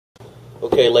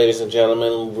Okay, ladies and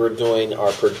gentlemen, we're doing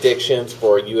our predictions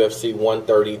for UFC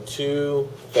 132,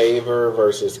 Favor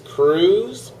versus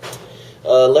Cruz.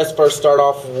 Let's first start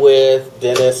off with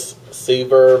Dennis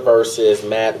Seaver versus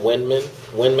Matt Winman.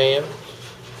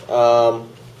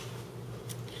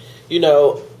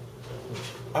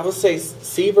 I would say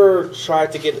Seaver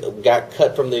got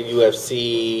cut from the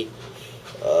UFC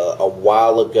a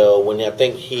while ago when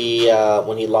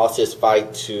when he lost his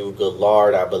fight to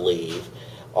Gillard, I believe.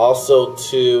 Also,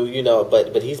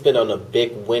 but he's been on a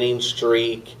big winning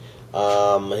streak.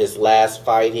 His last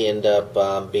fight, he ended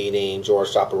up beating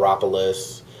George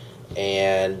Shaparopoulos,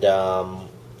 and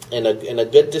in a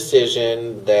good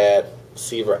decision that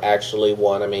Seaver actually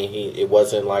won. I mean, it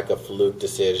wasn't like a fluke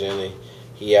decision.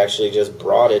 He actually just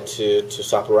brought it to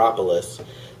Shaparopoulos.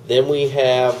 Then we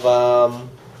have,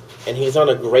 and he's on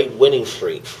a great winning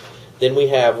streak. Then we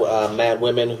have Matt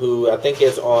Winman, who I think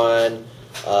is on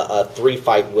a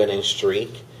 3-fight winning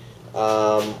streak.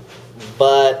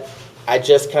 But I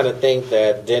just kind of think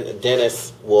that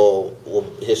Dennis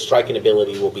his striking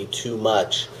ability will be too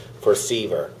much for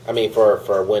Seaver. I mean, for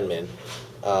Winman.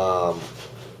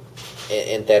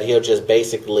 And that he'll just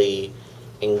basically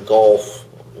engulf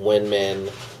Winman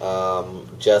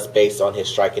just based on his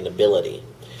striking ability.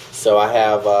 So I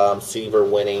have Seaver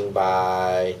winning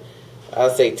by, I'll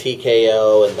say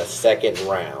TKO in the second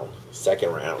round.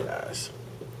 Second round, guys.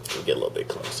 We'll get a little bit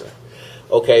closer.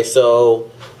 Okay, so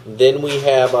then we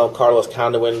have Carlos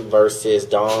Condit versus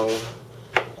Dong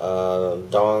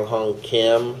Hong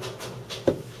Kim.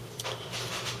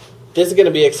 This is going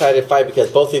to be an exciting fight because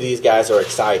both of these guys are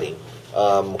exciting.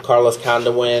 Carlos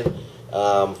Condit,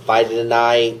 fight of the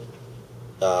night,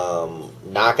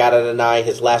 knockout of the night.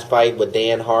 His last fight with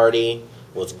Dan Hardy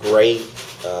was great.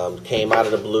 Came out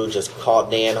of the blue, just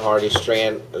caught Dan Hardy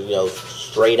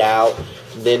straight out.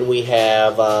 Then we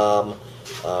have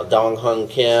Dong Hong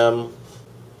Kim.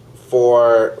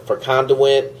 For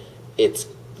Condit, it's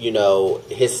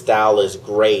his style is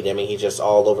great. I mean, he's just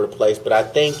all over the place. But I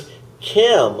think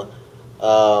Kim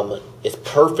is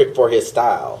perfect for his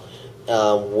style,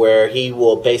 where he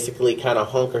will basically kind of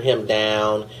hunker him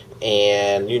down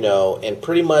and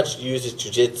pretty much use his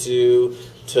jiu-jitsu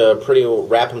to pretty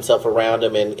wrap himself around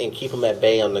him and keep him at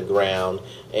bay on the ground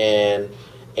and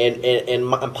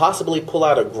possibly pull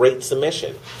out a great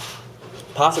submission.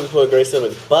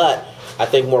 But I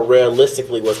think more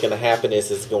realistically what's going to happen is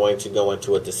it's going to go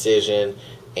into a decision,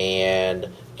 and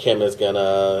Kim is going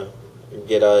to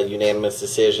get a unanimous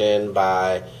decision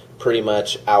by pretty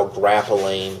much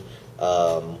out-grappling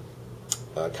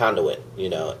Condit.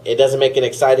 It doesn't make an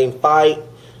exciting fight,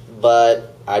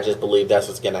 but I just believe that's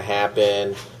what's going to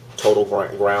happen. Total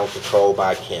ground control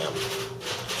by Kim.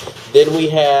 Then we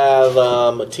have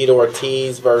Tito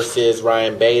Ortiz versus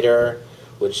Ryan Bader,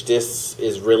 which this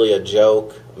is really a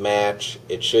joke match.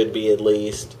 It should be, at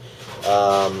least.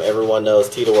 Everyone knows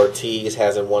Tito Ortiz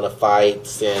hasn't won a fight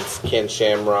since Ken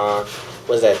Shamrock.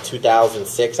 What is that,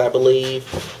 2006, I believe?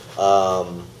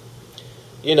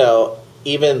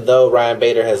 Even though Ryan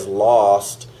Bader has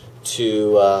lost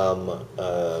to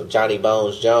Johnny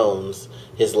Bones Jones,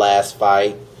 his last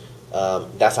fight,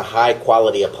 that's a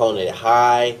high-quality opponent. A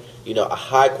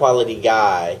high-quality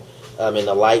guy in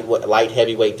the light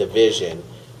heavyweight division,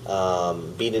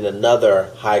 beating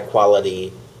another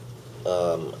high-quality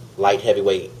light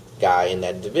heavyweight guy in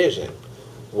that division.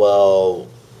 Well,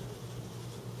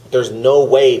 there's no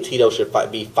way Tito should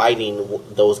be fighting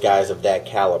those guys of that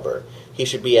caliber. He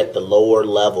should be at the lower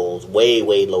levels, way,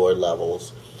 way lower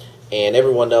levels. And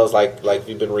everyone knows, like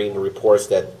you've been reading the reports,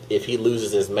 that if Tito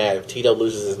loses his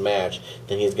match,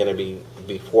 then he's going to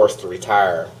be forced to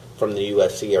retire from the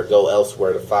UFC or go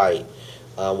elsewhere to fight.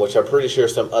 Which I'm pretty sure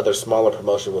some other smaller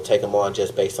promotion will take him on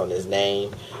just based on his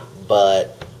name.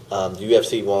 But the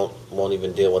UFC won't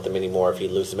even deal with him anymore if he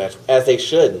loses the match, as they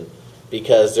shouldn't,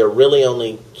 because they're really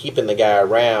only keeping the guy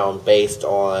around based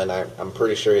on, I'm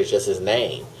pretty sure it's just his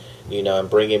name, and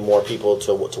bringing more people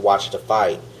to watch the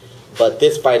fight. But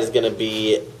this fight is going to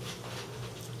be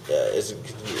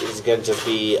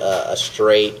a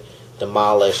straight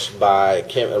demolish by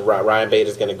Kim. Ryan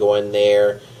Bader's going to go in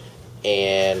there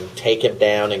and take him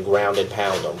down and ground and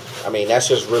pound him. I mean, that's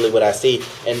just really what I see.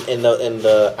 And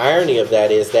the irony of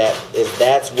that is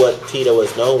that's what Tito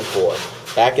is known for.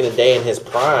 Back in the day, in his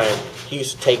prime, he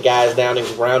used to take guys down and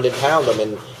ground and pound them,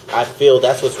 and I feel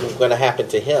that's what's going to happen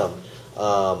to him.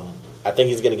 I think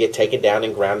he's going to get taken down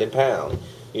and ground and pound.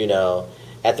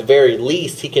 At the very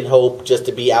least, he can hope just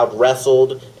to be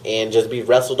out-wrestled and just be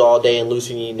wrestled all day and lose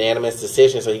a unanimous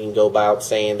decision, so he can go about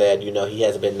saying that, he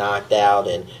hasn't been knocked out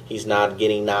and he's not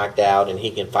getting knocked out and he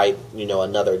can fight,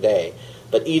 another day.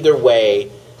 But either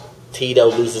way,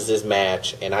 Tito loses his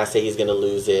match, and I say he's going to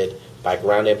lose it by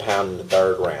ground and pound in the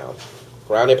third round.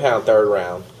 Ground and pound, third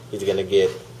round, he's going to get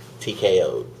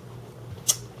TKO'd.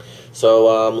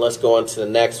 So let's go on to the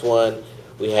next one.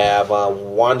 We have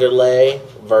Wanderlei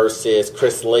versus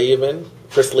Chris Lieben.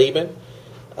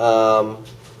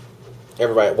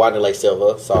 Everybody, Wanderlei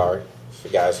Silva, sorry, for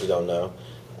guys who don't know.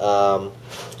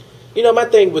 My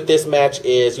thing with this match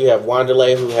is you have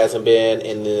Wanderlei, who hasn't been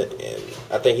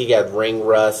I think he got ring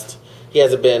rust. He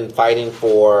hasn't been fighting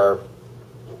for,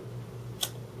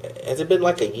 has it been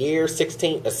like a year,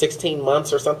 16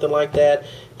 months or something like that?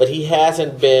 But he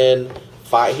hasn't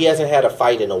had a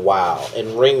fight in a while.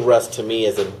 And ring rust to me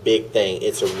is a big thing.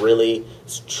 It's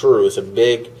true. It's a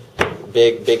big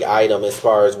item as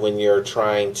far as when you're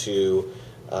trying to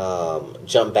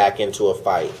jump back into a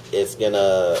fight. It's going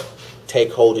to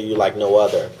take hold of you like no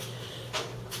other.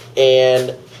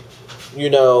 And,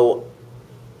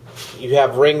 you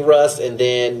have ring rust, and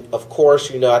then, of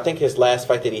course, I think his last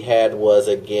fight that he had was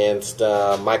against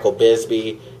Michael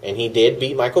Bisping, and he did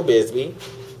beat Michael Bisping,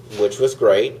 which was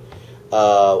great.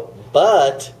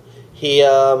 But he,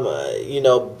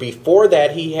 before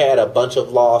that, he had a bunch of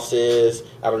losses.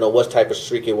 I don't know what type of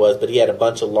streak it was, but he had a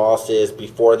bunch of losses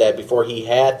before that, before he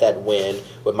had that win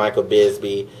with Michael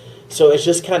Bisping. So it's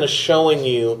just kind of showing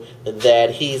you that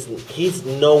he's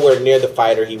nowhere near the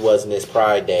fighter he was in his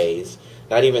prime days.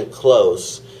 Not even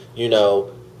close,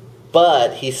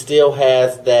 but he still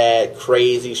has that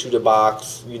crazy shooter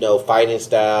box, fighting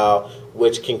style,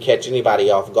 which can catch anybody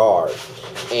off guard.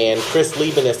 And Chris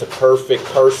Lieben is the perfect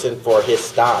person for his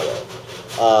style.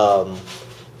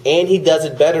 And he does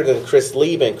it better than Chris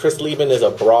Lieben. Chris Lieben is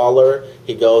a brawler.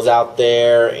 He goes out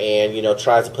there and,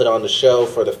 tries to put on the show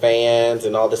for the fans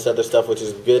and all this other stuff, which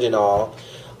is good and all.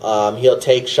 He'll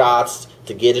take shots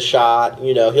to get a shot.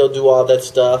 He'll do all that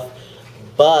stuff.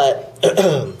 But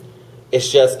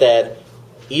it's just that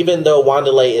even though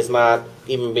Wanderlei is not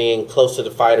even being close to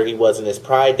the fighter he was in his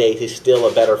prime days, he's still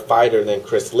a better fighter than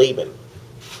Chris Lieben.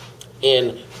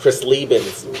 In Chris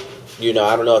Lieben's, I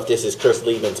don't know if this is Chris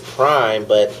Lieben's prime,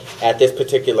 but at this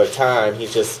particular time,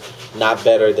 he's just not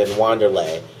better than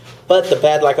Wanderlei. But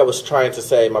like I was trying to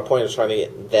say, my point is trying to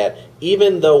get that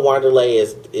even though Wanderlei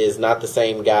is not the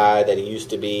same guy that he used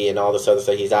to be and all this other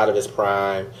stuff, he's out of his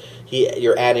prime.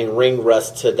 You're adding ring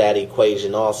rust to that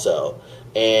equation also.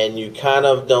 And you kind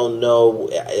of don't know,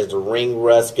 is the ring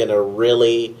rust going to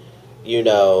really,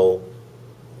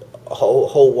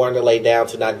 hold Wanderlei down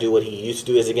to not do what he used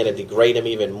to do? Is it going to degrade him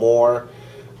even more?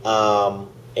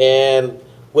 And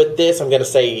with this, I'm going to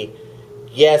say,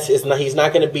 yes, he's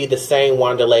not going to be the same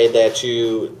Wanderlei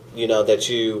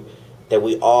that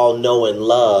we all know and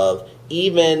love,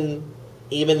 even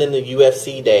in the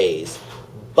UFC days.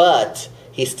 But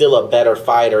he's still a better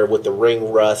fighter with the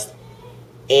ring rust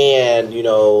and,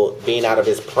 being out of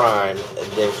his prime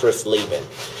than Chris Lieben.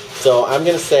 So I'm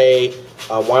going to say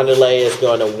Wanderlei is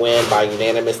going to win by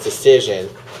unanimous decision.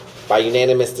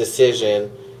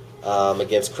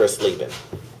 Against Chris Lieben.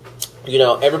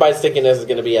 Everybody's thinking this is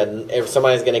going to be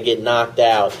somebody's going to get knocked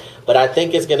out. But I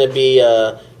think it's going to be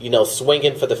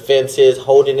swinging for the fences,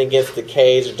 holding against the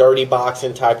cage, dirty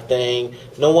boxing type thing.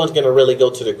 No one's going to really go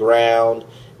to the ground.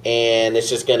 And it's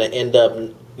just going to end up,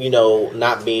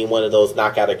 not being one of those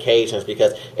knockout occasions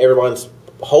because everyone's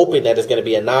hoping that it's going to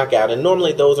be a knockout. And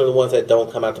normally those are the ones that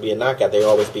don't come out to be a knockout. They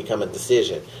always become a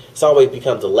decision. It always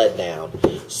becomes a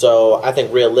letdown. So I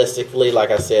think realistically,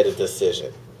 like I said, a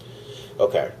decision.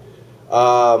 Okay.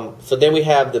 So then we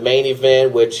have the main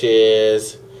event, which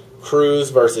is Cruz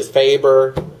versus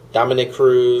Faber. Dominic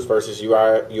Cruz versus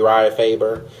Uriah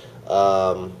Faber.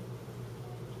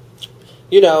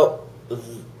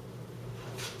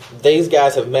 These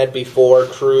guys have met before.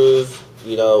 Cruz,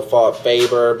 fought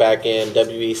Faber back in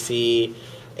WEC,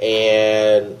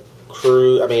 and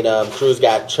Cruz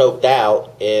got choked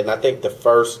out in, I think, the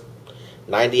first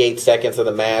 98 seconds of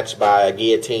the match by a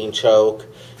guillotine choke.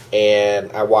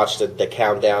 And I watched the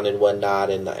countdown and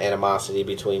whatnot, and the animosity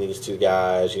between these two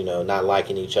guys, not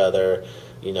liking each other.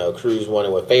 Cruz wanted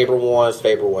what Faber wants,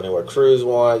 Faber wanted what Cruz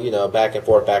wants, back and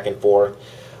forth, back and forth.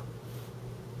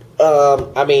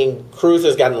 Cruz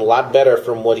has gotten a lot better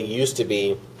from what he used to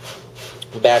be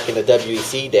back in the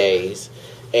WEC days,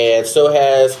 and so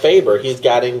has Faber. He's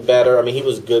gotten better. He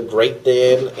was great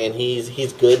then, and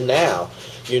he's good now.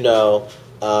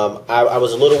 I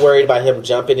was a little worried about him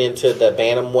jumping into the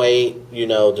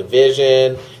bantamweight,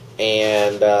 division,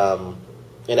 and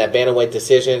in that bantamweight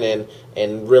decision,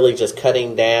 and really just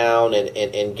cutting down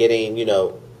and getting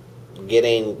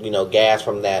gas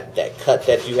from that cut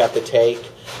that you have to take.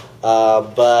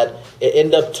 But it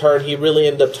ended up he really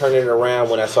ended up turning it around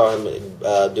when I saw him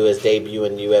do his debut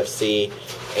in UFC,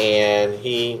 and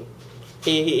he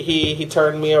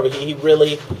turned me over. He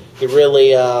really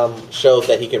showed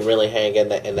that he can really hang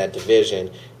in that division,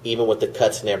 even with the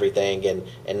cuts and everything, and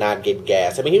not get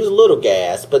gassed. I mean, he was a little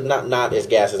gassed, but not as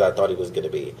gassed as I thought he was going to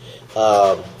be.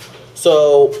 So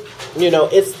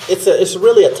it's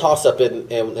really a toss up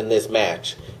in this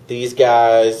match. These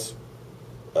guys.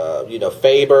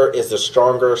 Faber is the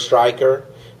stronger striker,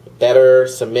 better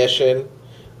submission.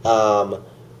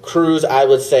 Cruz, I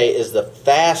would say, is the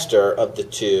faster of the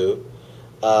two,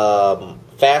 but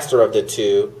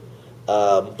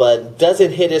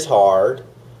doesn't hit as hard.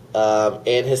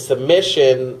 And his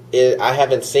submission, I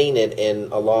haven't seen it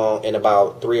in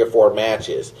about 3 or 4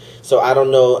 matches. So I don't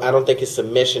know. I don't think his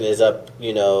submission is up.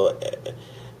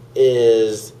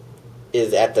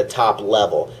 Is at the top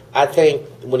level. I think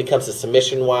when it comes to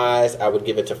submission-wise, I would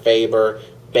give it to Faber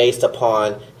based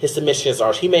upon his submissions.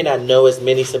 He may not know as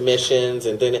many submissions,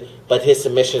 but his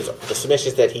submissions, the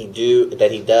submissions that he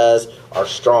does, are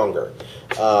stronger.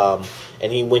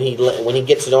 And when he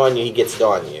gets it on you, he gets it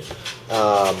on you.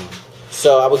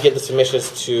 So I would give the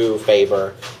submissions to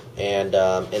Faber, and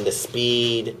the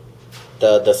speed,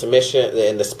 the submission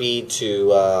and the speed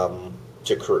to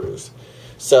Cruz.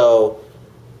 So.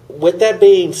 With that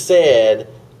being said,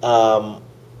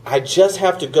 I just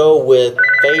have to go with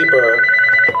Faber.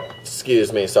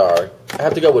 Excuse me, sorry. I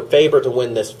have to go with Faber to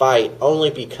win this fight only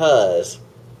because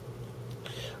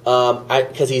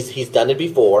he's done it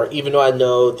before. Even though I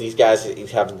know these guys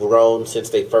have grown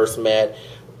since they first met,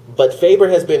 but Faber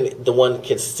has been the one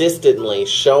consistently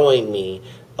showing me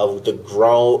of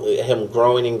him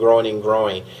growing and growing and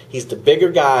growing. He's the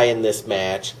bigger guy in this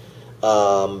match.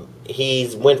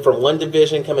 He's went from one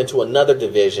division coming to another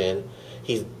division.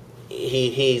 He's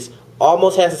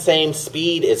almost has the same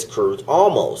speed as Cruz.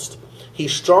 Almost.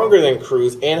 He's stronger than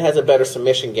Cruz and has a better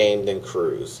submission game than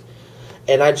Cruz.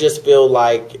 And I just feel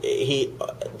like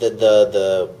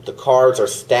the cards are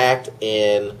stacked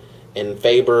in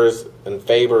Faber's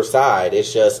side.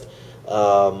 It's just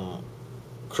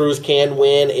Cruz can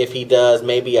win if he does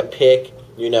maybe a pick.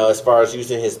 As far as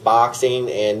using his boxing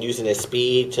and using his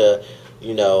speed to.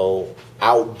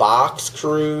 Outbox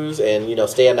Cruz and,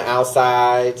 stay on the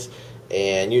outsides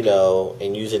and,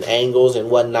 and using angles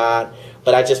and whatnot.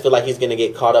 But I just feel like he's going to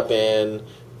get caught up in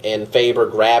Faber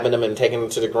grabbing him and taking him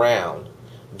to the ground.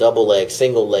 Double leg,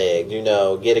 single leg,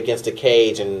 get against the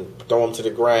cage and throw him to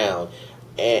the ground.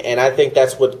 And I think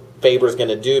that's what Faber's going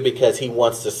to do because he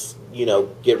wants to,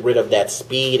 get rid of that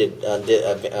speed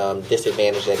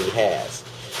disadvantage that he has.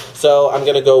 So I'm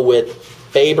going to go with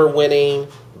Faber winning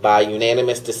by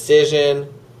unanimous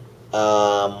decision.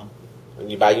 So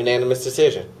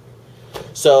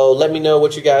let me know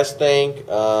what you guys think.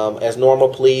 As normal,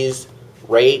 please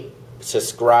rate,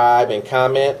 subscribe, and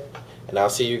comment. And I'll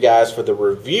see you guys for the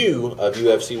review of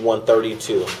UFC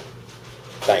 132.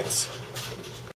 Thanks.